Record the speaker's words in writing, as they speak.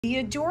The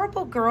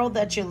adorable girl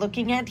that you're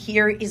looking at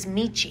here is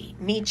Michie.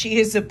 Michie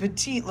is a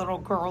petite little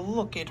girl.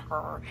 Look at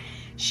her.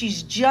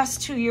 She's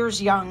just 2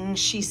 years young.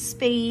 She's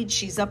spayed.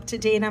 She's up to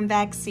date on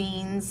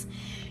vaccines.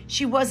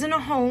 She was in a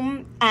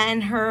home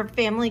and her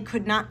family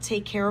could not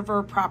take care of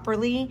her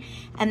properly,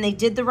 and they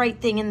did the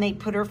right thing and they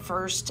put her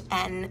first,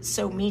 and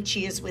so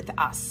Michie is with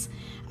us.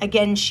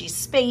 Again, she's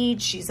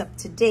spayed, she's up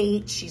to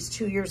date, she's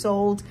 2 years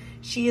old.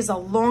 She is a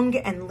long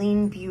and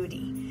lean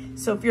beauty.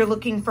 So if you're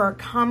looking for a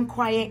calm,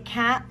 quiet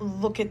cat,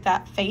 look at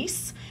that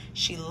face.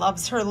 She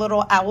loves her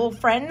little owl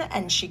friend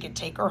and she could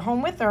take her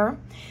home with her.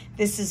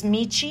 This is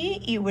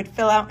Michie. You would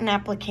fill out an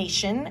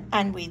application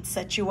and we'd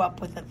set you up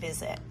with a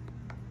visit.